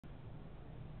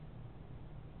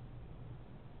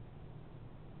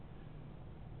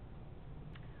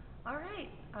All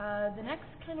right, the next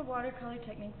kind of watercolor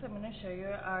techniques I'm going to show you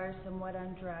are some wet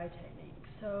on dry techniques.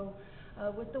 So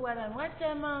with the wet on wet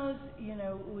demos,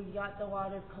 we got the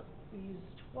water, we used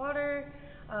water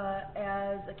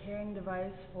as a carrying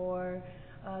device for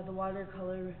the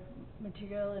watercolor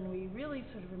material, and we really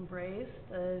sort of embraced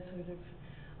the sort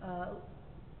of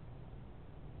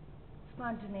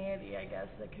spontaneity, I guess,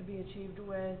 that could be achieved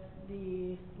with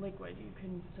the liquid. You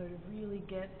can sort of really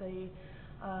get the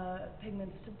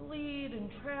pigments to bleed and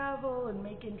travel and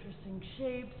make interesting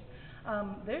shapes.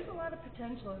 There's a lot of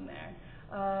potential in there,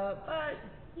 but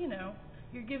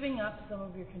you're giving up some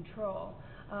of your control.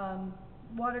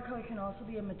 Watercolor can also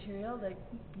be a material that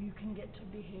you can get to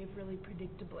behave really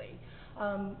predictably.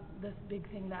 The big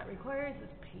thing that requires is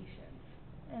patience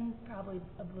and probably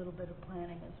a little bit of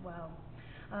planning as well.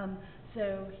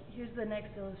 So here's the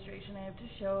next illustration I have to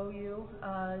show you.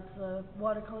 It's a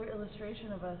watercolor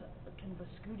illustration of a kind of a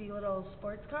scooty little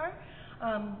sports car,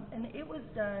 and it was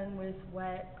done with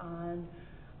wet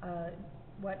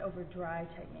over dry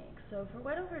techniques. So for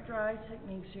wet over dry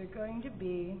techniques, you're going to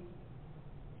be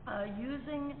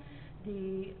using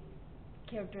the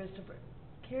characteristic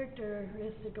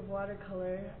of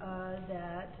watercolor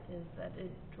that is that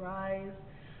it dries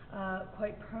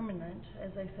quite permanent.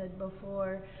 As I said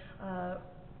before,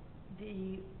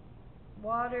 the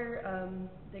water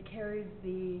that carries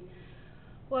the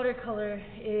watercolor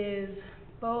is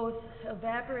both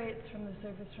evaporates from the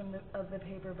surface of the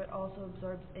paper, but also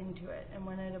absorbs into it. And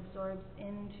when it absorbs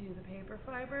into the paper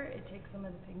fiber, it takes some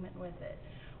of the pigment with it,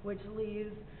 which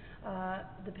leaves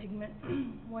the pigment,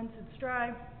 once it's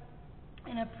dry,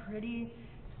 in a pretty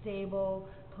stable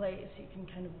place. You can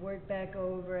kind of work back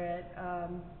over it. I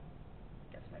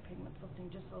guess my pigment's lifting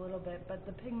just a little bit, but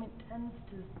the pigment tends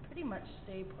to pretty much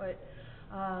stay put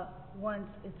once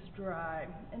it's dry.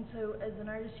 And so as an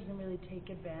artist, you can really take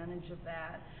advantage of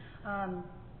that.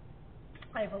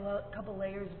 I have a couple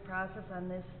layers of process on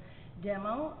this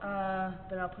demo,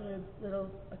 but I'll put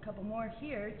a couple more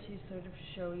here to sort of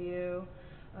show you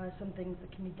some things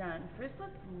that can be done. First,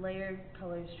 let's layer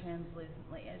colors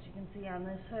translucently. As you can see on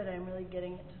this hood, I'm really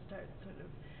getting it to start sort of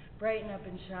brighten up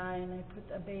and shine. I put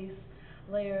a base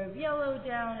layer of yellow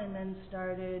down and then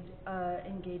started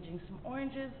engaging some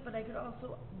oranges, but I could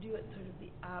also do it sort of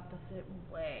the opposite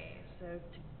way. So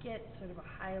to get sort of a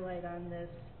highlight on this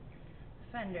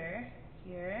fender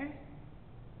here,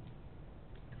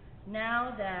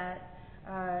 now that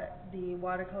the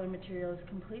watercolor material is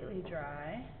completely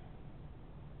dry,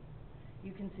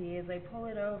 you can see as I pull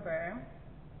it over,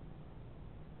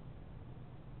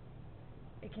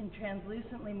 it can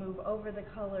translucently move over the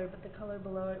color, but the color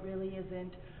below it really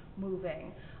isn't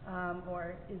moving,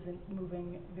 or isn't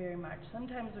moving very much.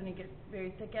 Sometimes when you get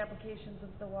very thick applications of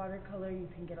the watercolor, you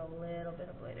can get a little bit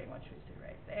of bleeding, which we see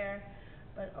right there.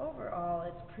 But overall,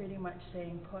 it's pretty much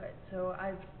staying put. So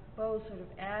I've both sort of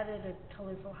added a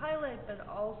colorful highlight, but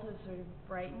also sort of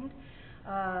brightened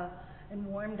and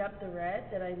warmed up the red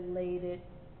that I laid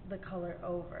the color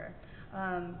over.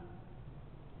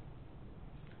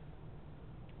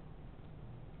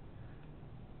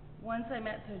 Once I'm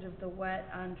at sort of the wet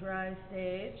on dry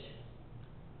stage,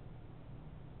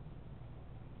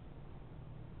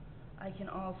 I can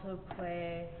also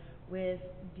play with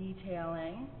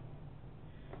detailing.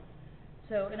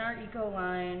 So in our Eco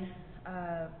line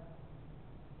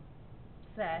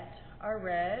set, our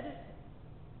red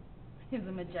is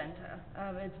a magenta.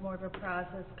 It's more of a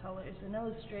process color. It's an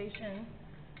illustration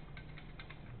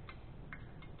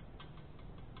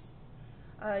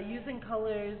using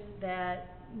colors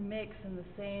that mix in the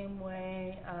same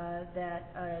way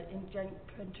that inkjet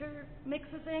printer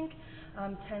mixes ink,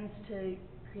 tends to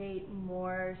create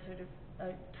more sort of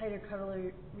a tighter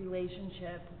color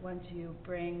relationship once you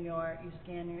scan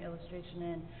your illustration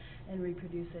in and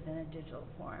reproduce it in a digital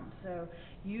form. So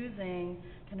using,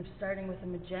 kind of starting with a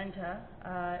magenta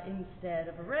instead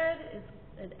of a red is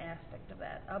an aspect of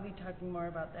that. I'll be talking more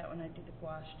about that when I do the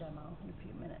gouache demo in a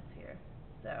few minutes here.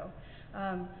 So,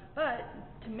 but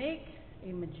to make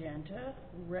a magenta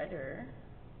redder,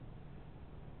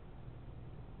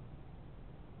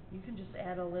 you can just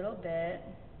add a little bit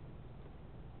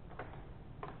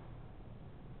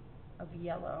of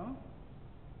yellow,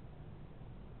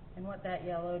 and what that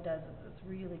yellow does is it's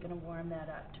really going to warm that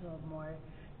up to a more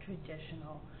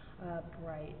traditional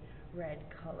bright red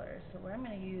color. So where I'm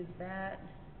going to use that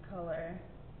color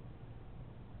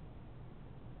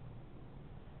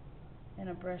and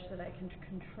a brush that I can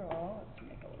control, let's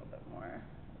make a little bit more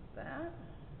of that.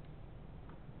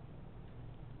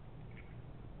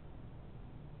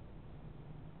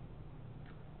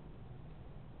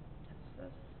 That's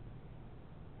this.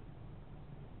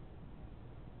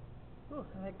 Ooh,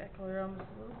 I like that color almost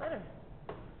a little better.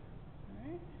 All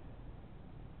right.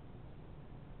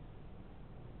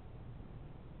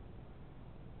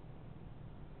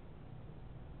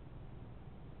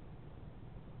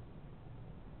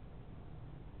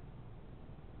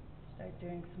 Start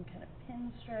doing some kind of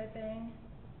pinstriping,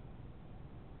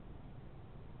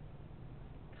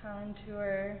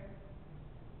 contour,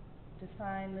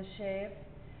 define the shape,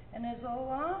 and as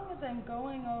long as I'm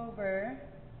going over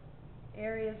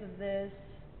areas of this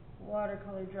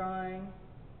watercolor drawing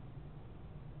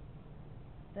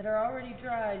that are already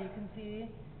dried, you can see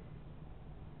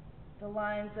the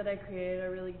lines that I created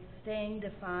are really staying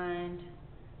defined,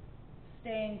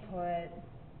 staying put,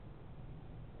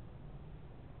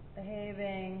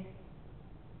 behaving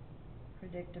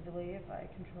predictably if I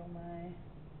control my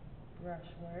brush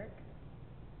work.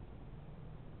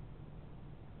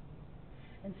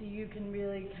 And so you can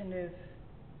really kind of,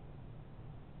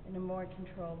 in a more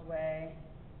controlled way,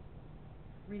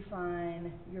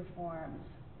 refine your forms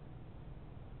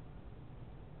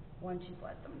once you've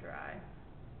let them dry.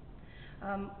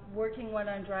 Working wet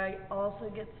on dry also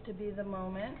gets to be the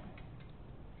moment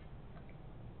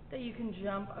that you can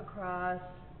jump across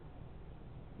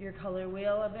your color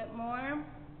wheel a bit more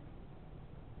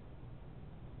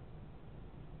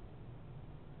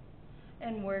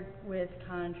and work with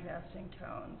contrasting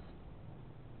tones.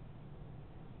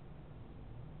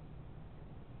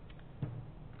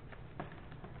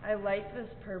 I like this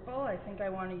purple. I think I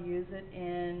want to use it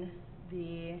in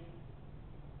the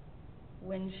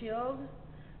windshield,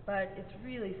 but it's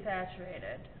really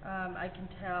saturated. I can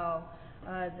tell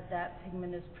that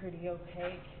pigment is pretty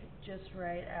opaque just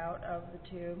right out of the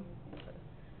tube.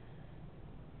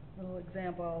 A little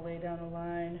example, I'll lay down a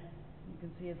line. You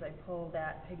can see as I pull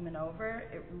that pigment over,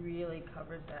 it really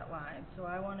covers that line. So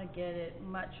I want to get it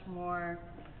much more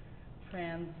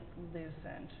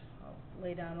translucent. I'll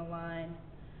lay down a line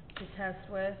to test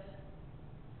with.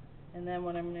 And then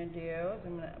what I'm going to do is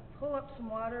I'm going to pull up some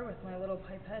water with my little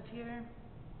pipette here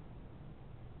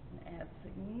and add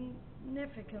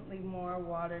significantly more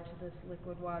water to this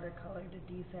liquid watercolor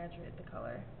to desaturate the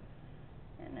color.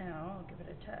 And now I'll give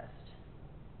it a test.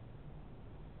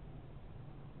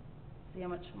 See how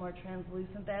much more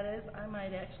translucent that is? I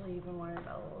might actually even want it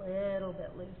a little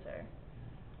bit looser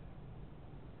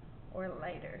or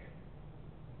lighter.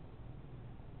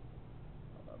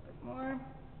 A little bit more.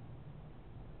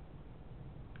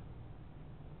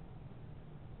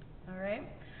 All right.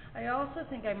 I also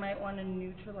think I might want to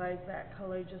neutralize that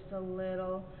color just a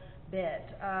little bit.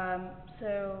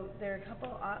 So there are a couple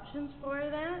options for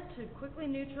that. To quickly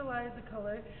neutralize the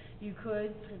color, you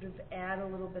could sort of add a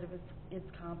little bit of its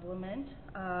complement.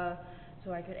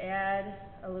 So I could add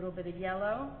a little bit of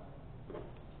yellow. Let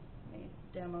me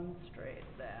demonstrate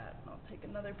that. I'll take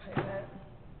another pipette.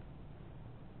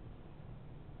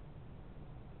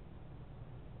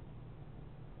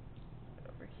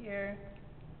 Over here.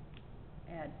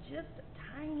 Add just a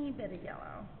tiny bit of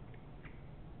yellow.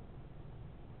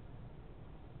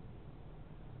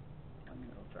 One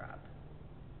little drop.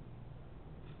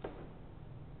 Ooh,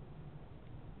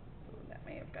 that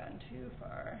may have gone too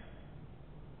far.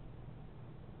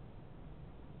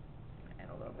 Add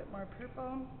a little bit more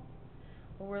purple.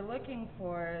 What we're looking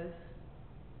for is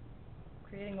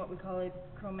creating what we call a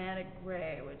chromatic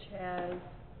gray, which has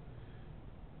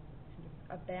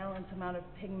a balanced amount of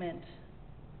pigment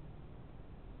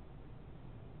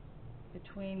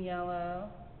between yellow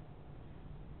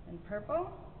and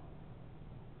purple,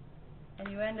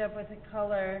 and you end up with a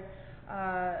color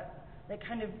that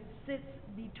kind of sits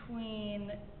between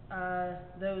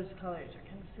those colors, or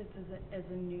kind of sits as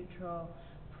a neutral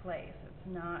place.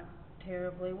 It's not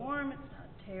terribly warm, it's not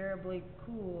terribly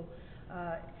cool,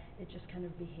 it just kind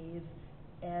of behaves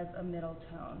as a middle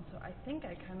tone. So I think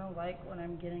I kind of like what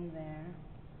I'm getting there.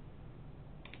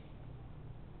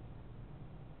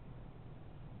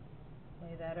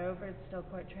 Lay that over, it's still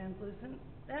quite translucent.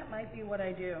 That might be what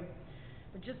I do.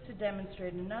 But just to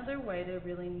demonstrate another way to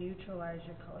really neutralize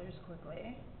your colors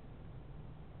quickly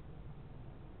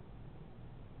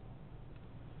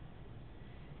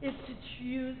is to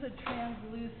use a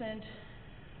translucent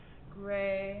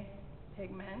gray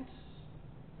pigment.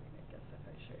 I guess if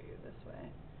I show you this way,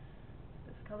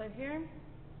 this color here.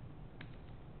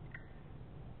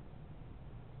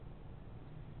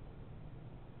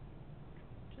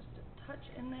 Touch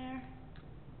in there.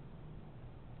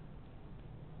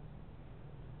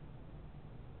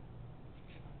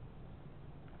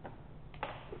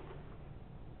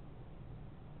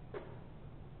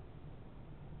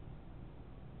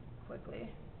 Quickly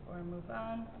before I move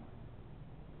on.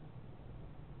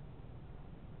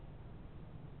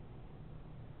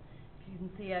 If you can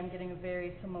see I'm getting a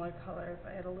very similar color. If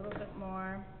I had a little bit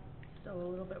more, still a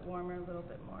little bit warmer, a little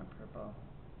bit more purple.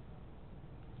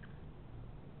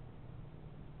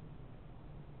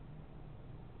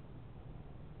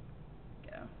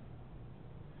 Go.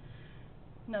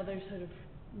 Another sort of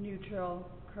neutral,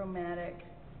 chromatic,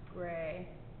 gray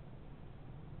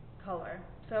color.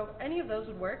 So any of those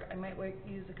would work. I might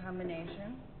use a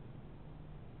combination.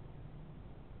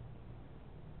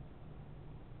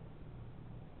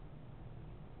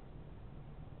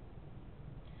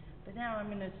 But now I'm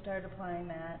going to start applying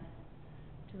that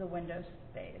to the window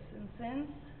space. And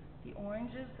since the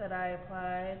oranges that I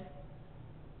applied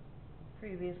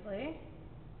previously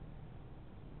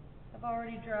have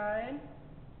already dried,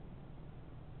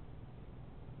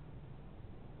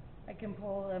 I can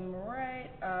pull them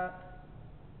right up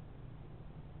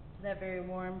to that very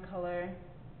warm color,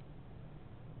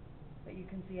 but you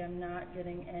can see I'm not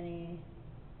getting any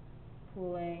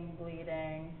pooling,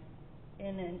 bleeding,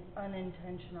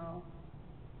 unintentional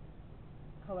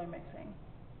color mixing.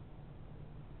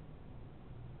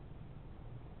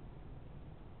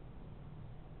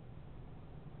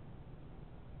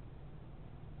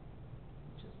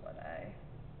 Which is what I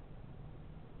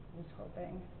was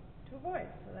hoping to avoid,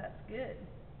 so that's good.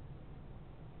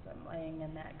 So I'm laying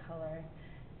in that color.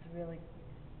 It's a really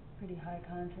pretty high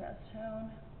contrast tone.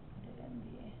 Put it in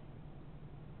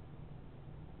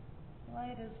the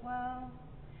light as well.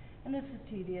 And this is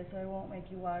tedious, so I won't make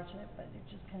you watch it, but it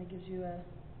just kind of gives you a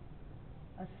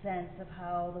sense of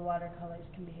how the watercolors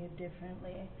can behave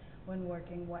differently when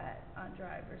working wet on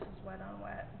dry versus wet on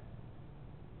wet.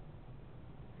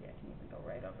 See, I can even go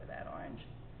right over that orange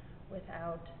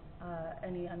without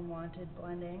any unwanted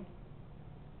blending.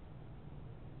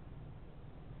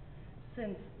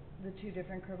 Since the two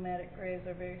different chromatic grays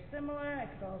are very similar, I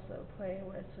could also play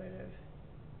with sort of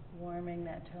warming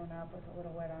that tone up with a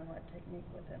little wet on wet technique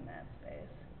within that space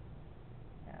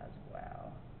as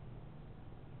well.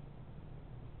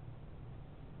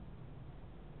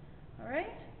 All right.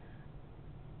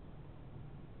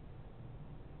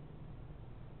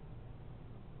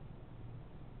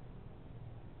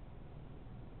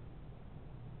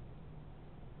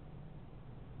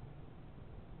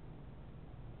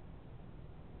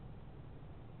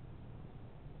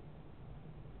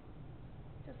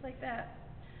 Just like that.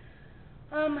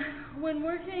 When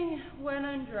working wet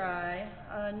on dry,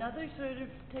 another sort of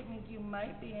technique you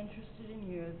might be interested in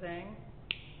using,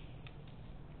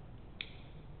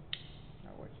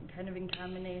 or working kind of in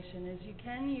combination, is you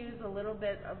can use a little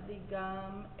bit of the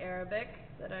gum Arabic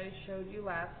that I showed you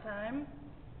last time.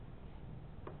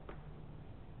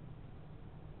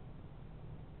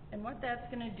 And what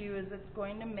that's going to do is it's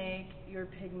going to make your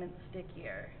pigment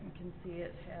stickier. You can see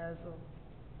it has a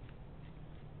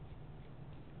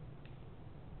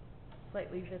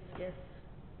slightly viscous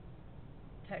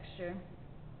texture.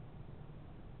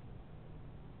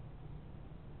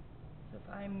 So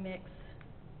if I mix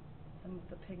some of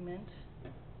the pigment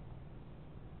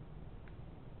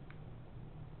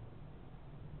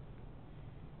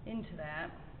into that,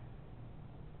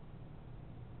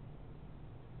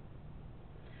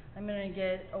 I'm going to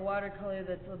get a watercolor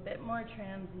that's a bit more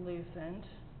translucent.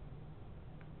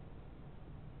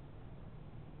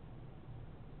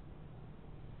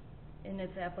 In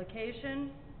its application,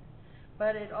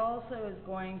 but it also is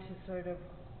going to sort of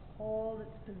hold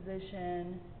its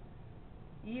position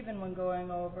even when going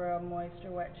over a moist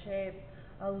or wet shape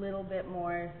a little bit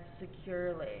more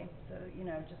securely. So, you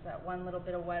know, just that one little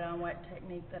bit of wet on wet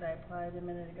technique that I applied a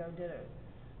minute ago did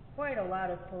quite a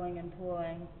lot of pulling and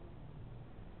pooling.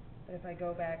 But if I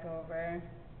go back over, I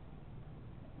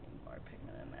need more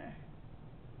pigment in there.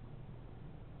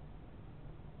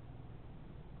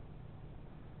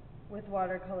 With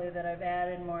watercolor that I've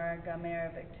added more gum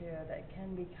Arabic to, that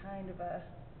can be kind of a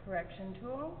correction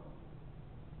tool.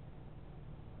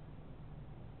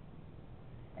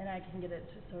 And I can get it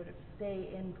to sort of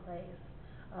stay in place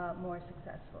more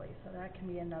successfully. So that can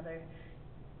be another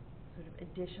sort of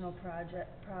additional process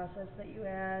that you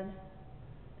add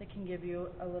that can give you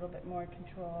a little bit more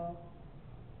control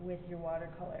with your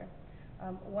watercolor.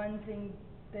 One thing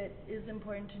that is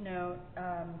important to note,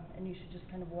 and you should just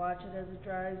kind of watch it as it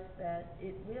dries, that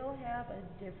it will have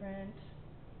a different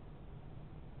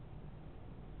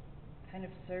kind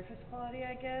of surface quality,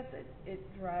 I guess. It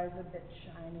dries a bit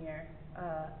shinier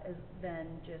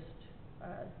than just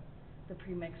the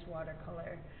pre-mixed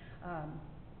watercolor.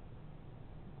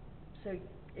 So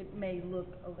it may look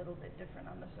a little bit different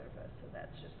on the surface, so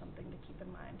that's just something to keep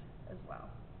in mind as well.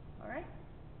 All right?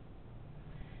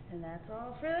 And that's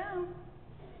all for now.